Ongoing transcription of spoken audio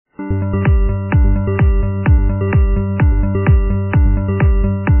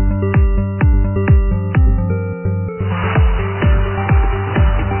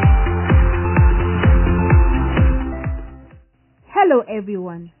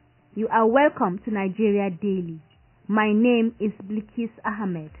You are welcome to Nigeria Daily. My name is Bilkis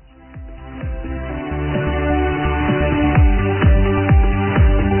Ahmed.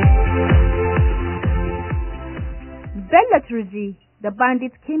 Bello Turji, the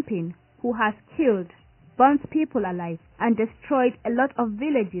bandit kingpin who has killed, burnt people alive, and destroyed a lot of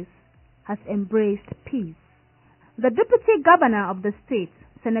villages, has embraced peace. The deputy governor of the state,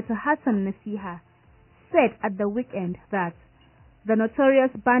 Senator Hassan Nasiha, said at the weekend that the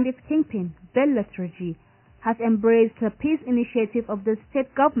notorious bandit kingpin, Bello Turji, has embraced the peace initiative of the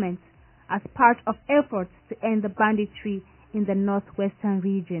state government as part of efforts to end the banditry in the northwestern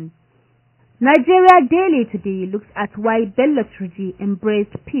region. Nigeria Daily today looks at why Bello Turji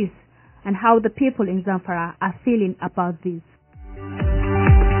embraced peace and how the people in Zamfara are feeling about this.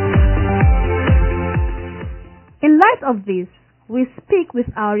 In light of this, we speak with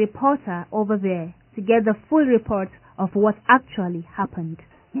our reporter over there to get the full report of what actually happened.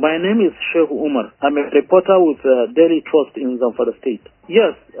 My name is Sheikh Umar. I'm a reporter with Daily Trust in Zamfara State.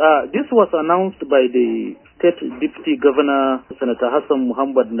 Yes, this was announced by the State Deputy Governor, Senator Hassan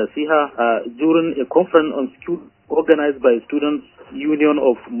Muhammad Nasiha, during a conference on security organized by Students' Union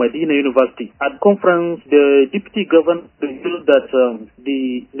of Medina University. At conference, the Deputy Governor revealed that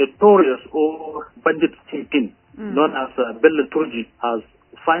the notorious or bandit kingpin, known as Bello Turji, has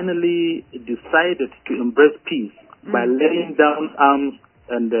finally decided to embrace peace by laying down arms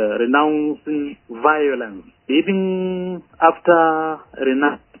and renouncing violence. Even after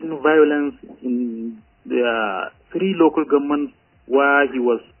renouncing violence in the three local governments where he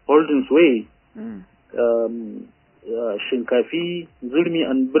was holding sway, Shinkafi, Zulmi,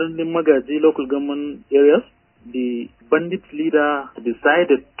 and Birnin Magaji local government areas, the bandit leader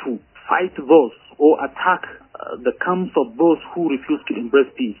decided to fight those or attack the camps of those who refuse to embrace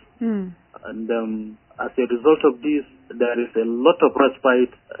peace. And as a result of this, there is a lot of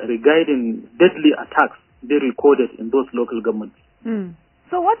respite regarding deadly attacks they recorded in those local governments.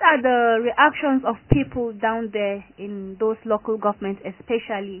 So what are the reactions of people down there in those local governments,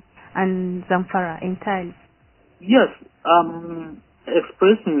 especially and Zamfara entirely? Yes,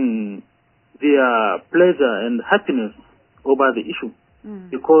 expressing their pleasure and happiness over the issue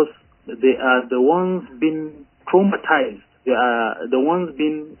because they are the ones being traumatized, they are the ones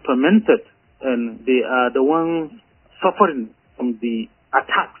being tormented, and they are the ones suffering from the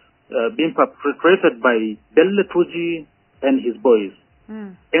attacks being perpetrated by Bello Turji and his boys.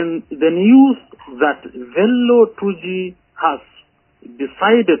 And the news that Bello Turji has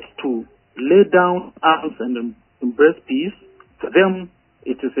decided to lay down arms and embrace peace, for them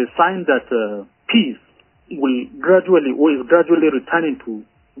it is a sign that peace will gradually or is gradually returning to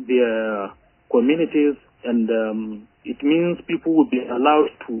their communities, and it means people will be allowed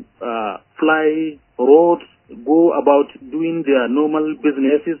to fly roads, go about doing their normal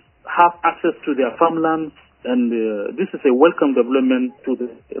businesses, have access to their farmlands, and this is a welcome development to the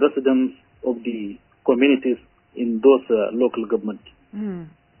residents of the communities in those local governments.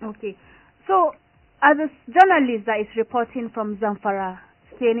 Okay. So, as a journalist that is reporting from Zamfara,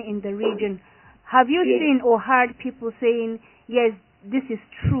 staying in the region, have you seen or heard people saying, yes, this is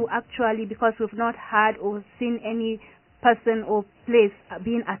true actually, because we've not heard or seen any person or place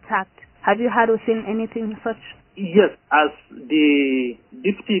being attacked? Have you heard or seen anything such? Yes, as the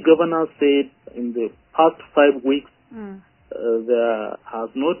deputy governor said, in the past 5 weeks, there has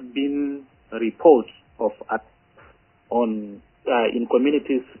not been reports of attacks on in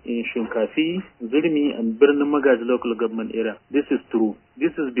communities in Shinkafi, Zulmi, and Birnin Magaji local government area. This is true.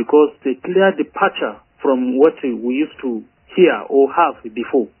 This is because a clear departure from what we used to hear or have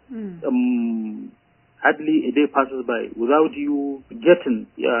before. Hardly a day passes by without you getting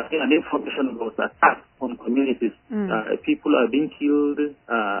any information about attacks on communities. People are being killed,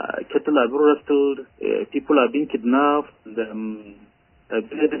 cattle are being rustled, people are being kidnapped,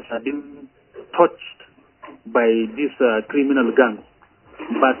 villages are being touched by these criminal gangs.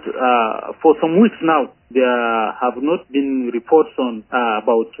 But for some weeks now, there have not been reports on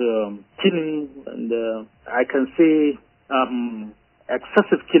about killing, and I can say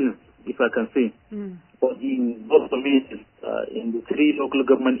excessive killing, if I can say, in both communities in the three local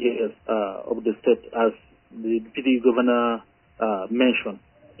government areas of the state, as the deputy governor mentioned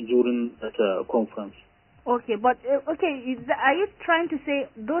during that conference. Okay, but are you trying to say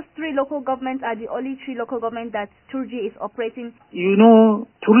those three local governments are the only three local governments that Turji is operating? You know,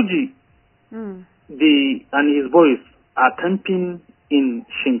 Turji, and his boys are camping in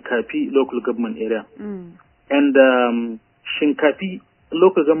Shinkapi local government area, and Shinkapi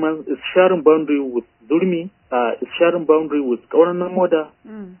local government is sharing boundary with Zulmi, is sharing boundary with Kaurana Moda,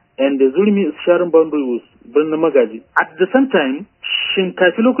 and the Zulmi is sharing boundary with Birnin Magaji. At the same time,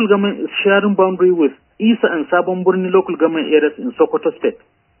 Shinkafi local government is sharing boundary with Isa and Sabon Burni local government areas in Sokoto State.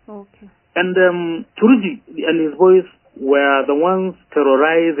 Okay. And Turji and his boys were the ones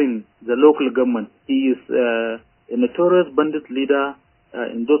terrorizing the local government. He is a notorious bandit leader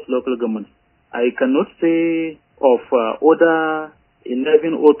in those local governments. I cannot say of other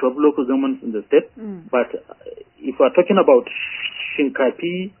 11 or 12 local governments in the state, but if we are talking about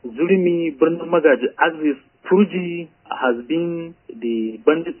Shinkafi, Zulimi, Birnin Magaji, Aziz, Turji has been the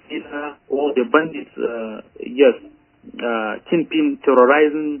bandit leader or the bandits, kingpin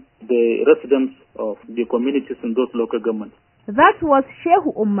terrorizing the residents of the communities in those local governments. That was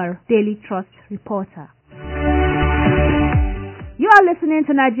Shehu Umar, Daily Trust reporter. You are listening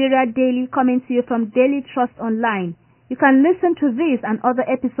to Nigeria Daily, coming to you from Daily Trust Online. You can listen to this and other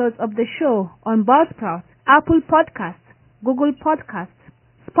episodes of the show on Buzzsprout, Apple Podcasts, Google Podcasts,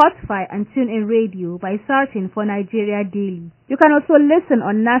 Spotify, and TuneIn Radio by searching for Nigeria Daily. You can also listen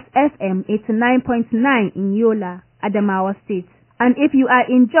on NAS FM 89.9 in Yola, Adamawa State. And if you are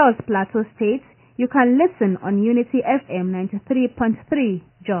in Jos Plateau State, you can listen on Unity FM 93.3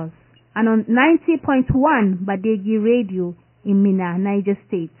 Jos and on 90.1 Badegi Radio in Mina, Niger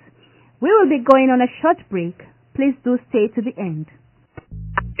State. We will be going on a short break. Please do stay to the end.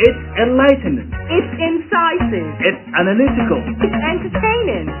 It's enlightening. It's incisive. It's analytical. It's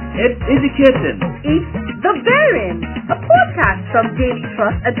entertaining. It's educating. It's The Bearing, a podcast from Daily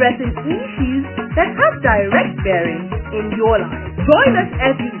Trust addressing issues that have direct bearing in your life. Join us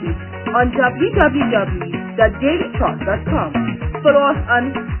every week on www.dailytrust.com. Follow us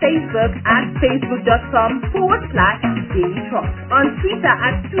on Facebook at facebook.com/dailytrust, on Twitter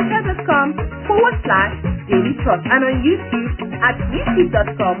at twitter.com/dailytrust, and on YouTube at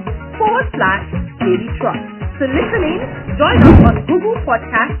youtube.com/dailytrust. So listen in, join us on Google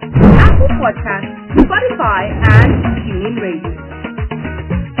Podcasts, Apple Podcasts, Spotify, and TuneIn Radio.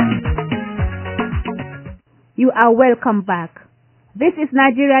 You are welcome back. This is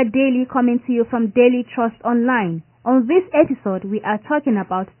Nigeria Daily, coming to you from Daily Trust Online. On this episode, we are talking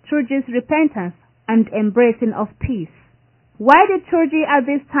about Turji's repentance and embracing of peace. Why did Turji at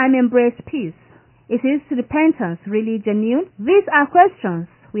this time embrace peace? Is his repentance really genuine? These are questions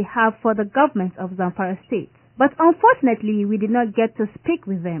we have for the government of Zamfara State. But unfortunately, we did not get to speak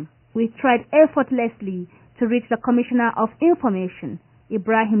with them. We tried effortlessly to reach the Commissioner of Information,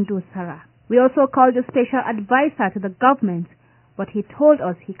 Ibrahim Dosara. We also called the special advisor to the government, but he told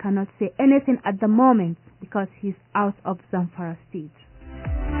us he cannot say anything at the moment because he's out of Zamfara State.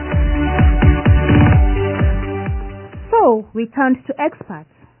 So we turned to experts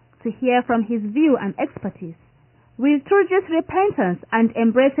to hear from his view and expertise. Will Turji's repentance and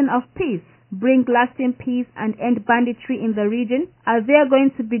embracing of peace bring lasting peace and end banditry in the region? Are there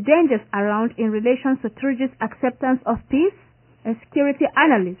going to be dangers around in relation to Turji's acceptance of peace? A security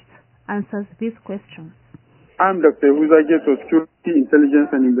analyst answers these questions. I'm Dr. Huzageto, Security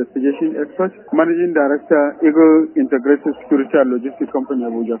Intelligence and Investigation Expert, Managing Director, Eagle Integrated Security and Logistics Company,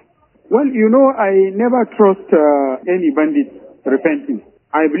 Abuja. Well, I never trust any bandits repenting.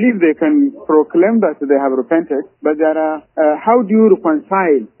 I believe they can proclaim that they have repented, but there are, how do you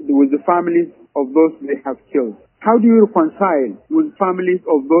reconcile with the families of those they have killed? How do you reconcile with families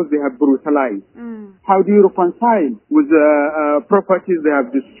of those they have brutalized? How do you reconcile with the properties they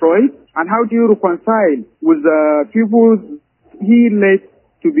have destroyed? And how do you reconcile with the people he let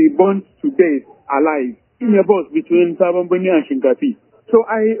to be burnt to death alive in a boat between Sabambuni and Shinkafi? So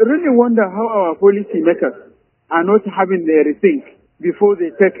I really wonder how our policy makers are not having their rethink before they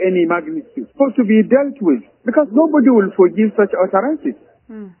take any magnitude. Supposed to be dealt with, because nobody will forgive such utterances.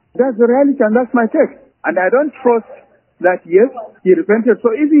 That's the reality, and that's my text. And I don't trust that, yes, he repented. So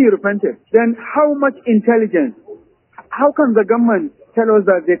if he repented, then how much intelligence? How can the government tell us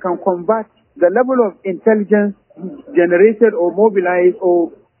that they can combat the level of intelligence generated or mobilized or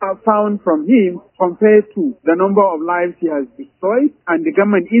found from him compared to the number of lives he has destroyed? And the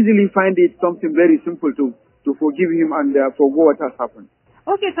government easily find it something very simple to forgive him and forgo what has happened.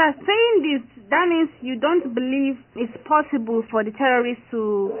 Okay, sir, saying this, that means you don't believe it's possible for the terrorists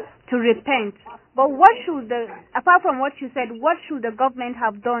to repent. But what should apart from what you said, what should the government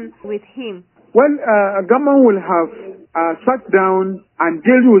have done with him? Well, a government will have sat down and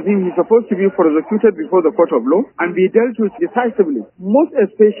dealt with him. He's supposed to be prosecuted before the court of law and be dealt with decisively, most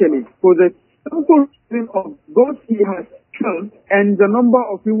especially for the simple reason of those he has killed and the number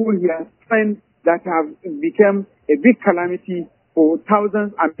of people he has spent that have become a big calamity for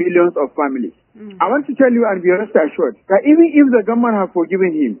thousands and millions of families. I want to tell you and be rest assured that even if the government have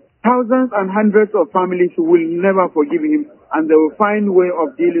forgiven him, thousands and hundreds of families will never forgive him, and they will find a way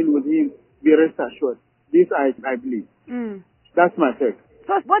of dealing with him. Be rest assured. This I believe. That's my take.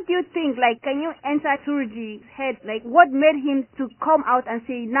 So what do you think, like, can you enter Turji's head? Like, what made him to come out and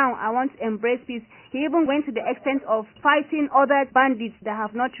say, now I want to embrace peace? He even went to the extent of fighting other bandits that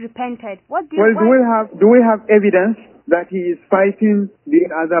have not repented. What do you do we have evidence that he is fighting the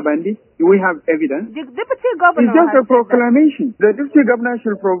other bandits? Do we have evidence? The deputy governor It's just a proclamation. The deputy governor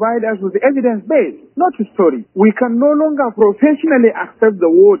should provide us with evidence base, not a story. We can no longer professionally accept the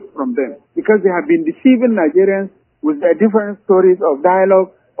words from them because they have been deceiving Nigerians with their different stories of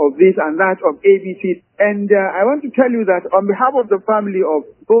dialogue, of this and that, of ABC. And I want to tell you that on behalf of the family of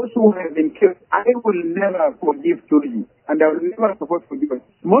those who have been killed, I will never forgive Turji. And I will never support forgiveness.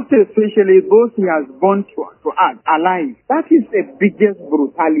 Most especially those he has born to us alive. That is the biggest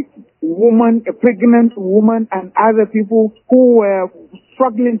brutality. A pregnant woman and other people who were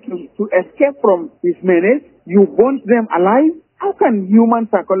struggling to escape from his menace, you burnt them alive? How can human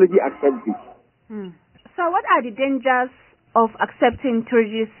psychology accept this? So what are the dangers of accepting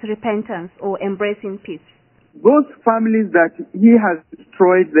Turji's repentance or embracing peace? Those families that he has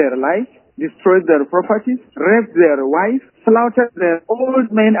destroyed their lives, destroyed their properties, raped their wives, slaughtered their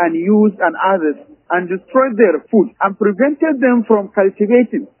old men and youths and others, and destroyed their food, and prevented them from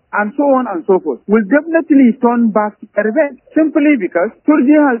cultivating, and so on and so forth, will definitely turn back to revenge, simply because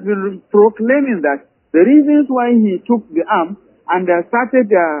Turji has been proclaiming that the reasons why he took the arm and started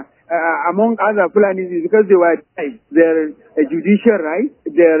among other Fulanis is because they were their judicial rights,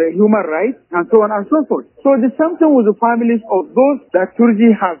 their human rights, and so on and so forth. So the same thing with the families of those that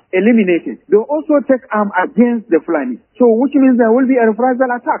Turji has eliminated. They also take arm against the Fulanis. So which means there will be a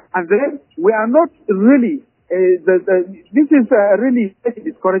reprisal attack. And then we are not really this is really very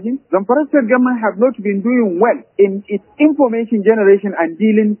discouraging. Zamfara state government have not been doing well in its information generation and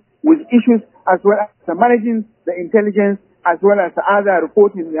dealing with issues as well as managing the intelligence as well as other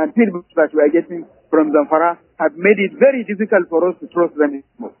reporting and feedback that we are getting from Zamfara have made it very difficult for us to trust them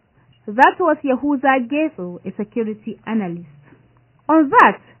anymore. That was Yahuza Gezo, a security analyst. On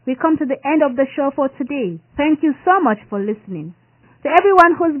that, we come to the end of the show for today. Thank you so much for listening. To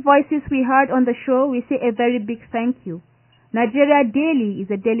everyone whose voices we heard on the show, we say a very big thank you. Nigeria Daily is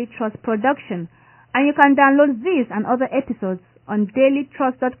a Daily Trust production, and you can download these and other episodes on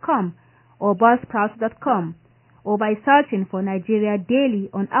dailytrust.com or buzzsprout.com, or by searching for Nigeria Daily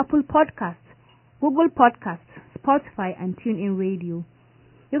on Apple Podcasts, Google Podcasts, Spotify, and TuneIn Radio.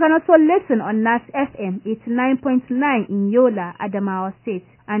 You can also listen on NAS FM 89.9 in Yola, Adamawa State,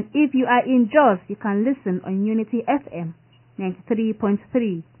 and if you are in Jos, you can listen on Unity FM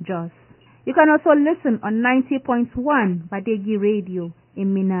 93.3 Jos. You can also listen on 90.1 Badegi Radio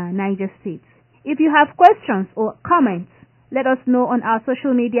in Mina, Niger State. If you have questions or comments, let us know on our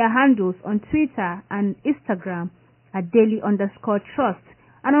social media handles on Twitter and Instagram at daily_trust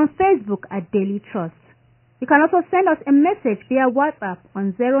and on Facebook at Daily Trust. You can also send us a message via WhatsApp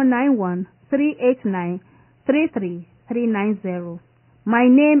on 091 389 33390. My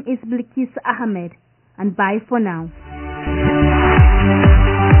name is Bilkis Ahmed, and bye for now.